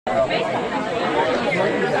We about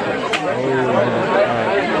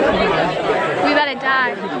to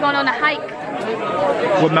die. We're going on a hike.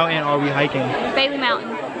 What mountain are we hiking? Bailey Mountain.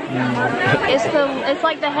 It's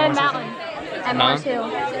like the head mountain at Mars Hill.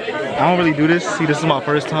 I don't really do this. See, this is my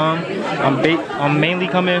first time. I'm mainly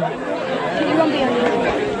coming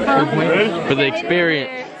for the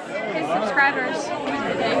experience. His subscribers.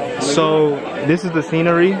 So this is the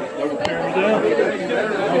scenery.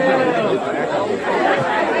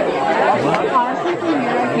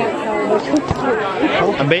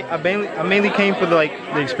 I mainly came for the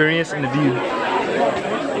experience and the view.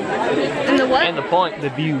 And the what? And the point. The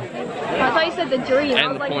view. I thought you said the dream. And I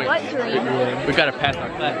was like, point. what dream? Yeah. We gotta pass our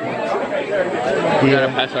classes. We gotta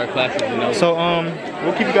pass our classes, you know. So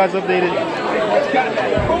we'll keep you guys updated.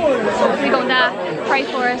 We gonna die. Pray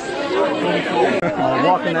for us.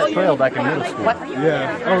 Walking that trail back in middle school.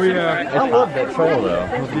 Yeah. Oh yeah. I love that trail though.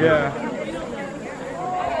 Yeah.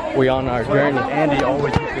 We on our journey. Andy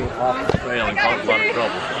always used to off the trail and cause a lot of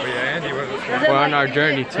trouble. Oh yeah, Andy was. We're on our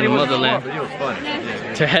journey to the motherland. But he was funny.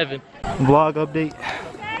 Yeah. To heaven. Vlog update.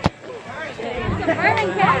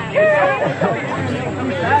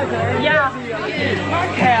 Yeah.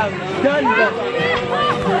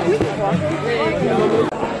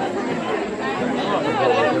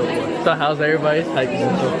 So how's everybody's hiking so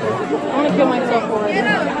far? I want to kill myself for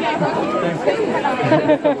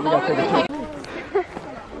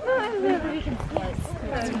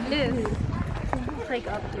It's like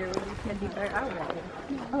up here. We can be better. I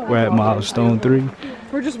wobble. We're at milestone 3.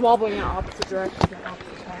 We're just wobbling in opposite directions.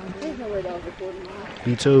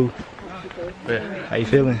 Me too. Yeah. How you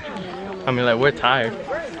feeling? I mean, like, we're tired.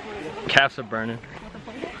 Calves are burning.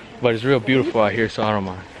 But it's real beautiful out here, so I don't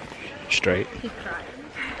mind. Straight.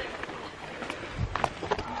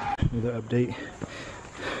 Another update.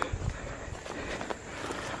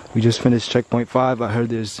 We just finished checkpoint 5. I heard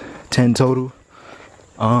there's 10 total.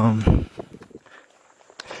 I'm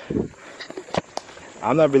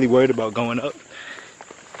not really worried about going up.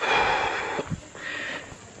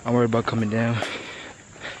 I'm worried about coming down.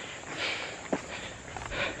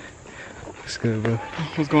 What's good, bro?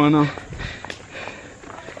 What's going on?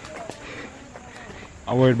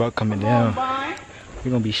 I'm worried about coming down.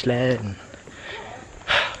 We're gonna be sliding.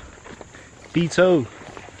 B2.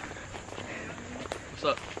 What's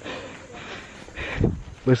up?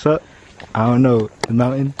 What's up? I don't know. The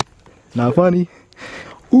mountain. Not funny.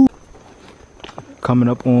 Ooh. Coming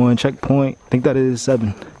up on checkpoint. I think that is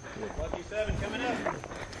 7.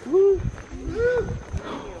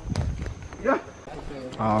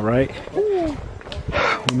 All right.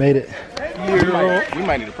 We made it. We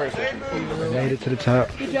might need a prayer session. We made it to the top.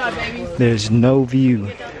 Good job, baby. There's no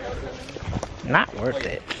view. Not worth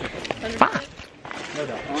it. Fine.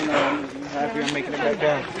 I'm happy I'm making it back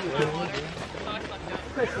down.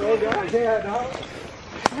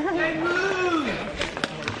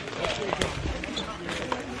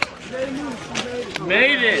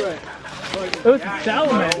 Made it! It was a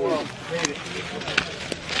salamander.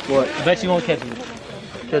 What? I bet you won't catch it.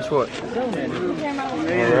 Catch what?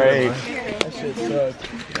 Alright. That shit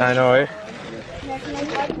sucked. I know, eh?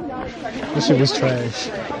 This shit was trash.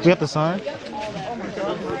 We got the sign?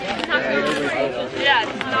 Yeah,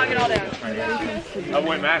 knock it all down.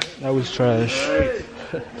 That was trash.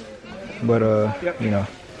 But you know.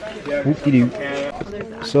 Whoop-de-doo.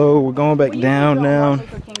 So we're going back down now.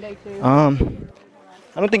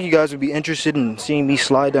 I don't think you guys would be interested in seeing me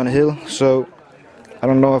slide down a hill, so I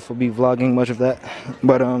don't know if we'll be vlogging much of that,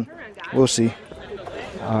 but we'll see.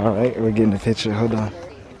 All right, we're getting the picture. Hold on.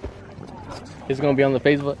 It's gonna be on the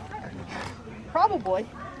Facebook? Probably.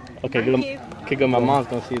 Okay, good. My mom's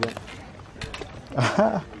gonna see that.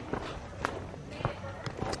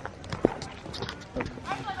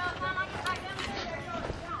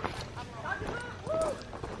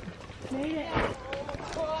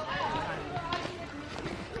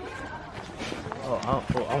 Oh,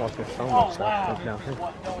 I want this so much stuff down here.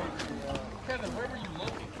 Kevin, where were you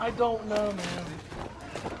looking? I don't know, man.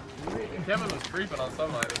 Kevin was creeping on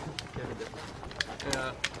somebody.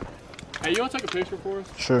 Yeah. Hey, you want to take a picture for us?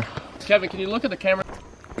 Sure. Kevin, can you look at the camera?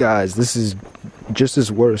 Guys, this is just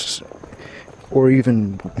as worse, or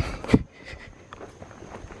even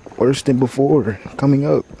worse than before, coming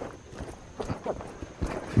up.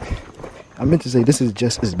 I meant to say this is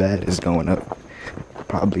just as bad as going up.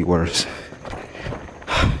 Probably worse.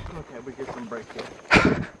 Okay, we get some break here.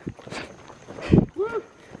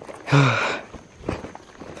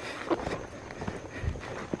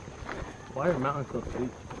 Why are mountains so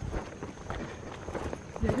steep?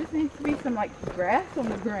 There just needs to be some like grass on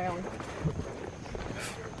the ground.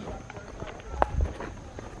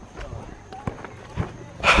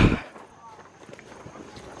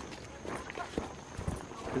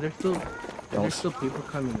 Are there still people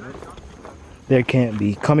coming up? There can't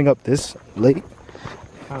be. Coming up this late?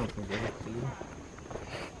 I don't think there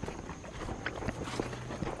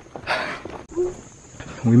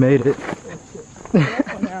is. We made it.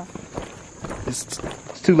 It's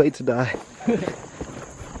too late to die.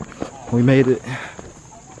 We made it.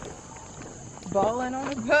 Balling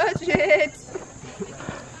on a budget.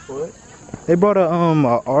 What? They brought a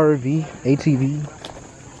RV, ATV.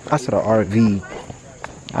 I said a RV.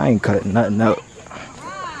 I ain't cutting nothing out.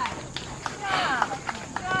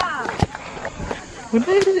 We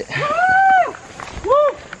made it.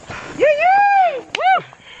 Woo! Yeah!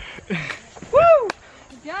 Woo! Woo!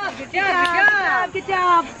 Good job! Good job! Good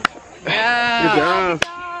job! Good job.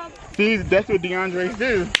 See, that's what Deandre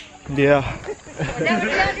do. Yeah.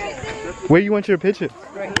 Where you want your picture?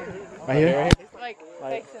 Right here. Like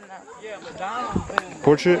facing that.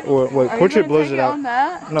 Portrait or what? Are Portrait you gonna blows take it out. On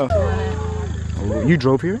that? No. Oh, you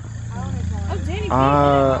drove here? Oh, Danny,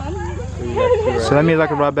 So that means I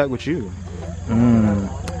can ride back with you.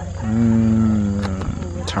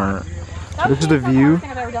 Turn. So this is the view.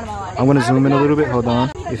 I'm gonna zoom in a little bit. Hold on.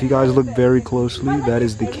 If you guys look very closely, that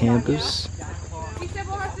is the campus.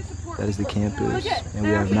 That is the campus, and we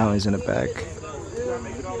have mountains in the back.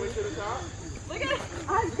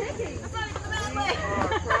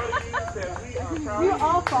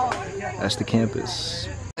 That's the campus.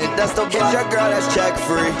 That's the get your girl that's check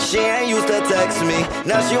free. She ain't used to text me,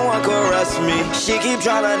 now she want caress me. She keep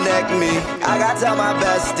tryna neck me. I gotta tell my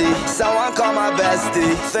bestie, someone call my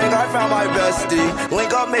bestie. Think I found my bestie.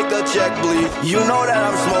 Link up, make the check bleed. You know that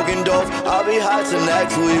I'm smoking dope. I'll be high till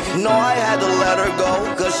next week. No, I had to let her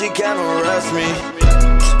go, cause she can't arrest me.